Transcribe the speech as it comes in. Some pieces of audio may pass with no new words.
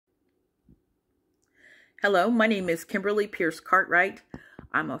Hello, my name is Kimberly Cartwright.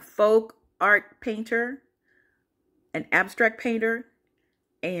 I'm a folk art painter, an abstract painter,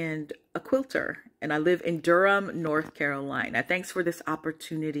 and a quilter, and I live in Durham, North Carolina. Thanks for this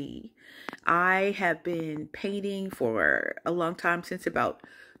opportunity. I have been painting for a long time, since about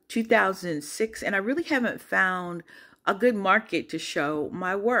 2006, and I really haven't found a good market to show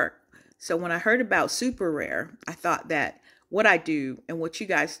my work. So when I heard about Super Rare, I thought that what I do and what you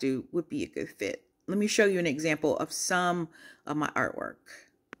guys do would be a good fit. Let me show you an example of some of my artwork.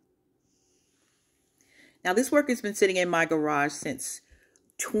 Now, this work has been sitting in my garage since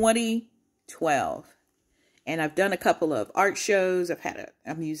 2012, and I've done a couple of art shows. I've had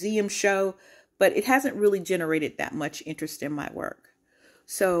a museum show, but it hasn't really generated that much interest in my work.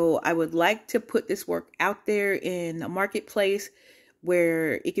 So I would like to put this work out there in a marketplace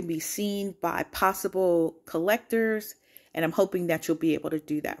where it can be seen by possible collectors, and I'm hoping that you'll be able to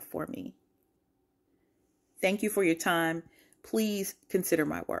do that for me. Thank you for your time. Please consider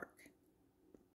my work.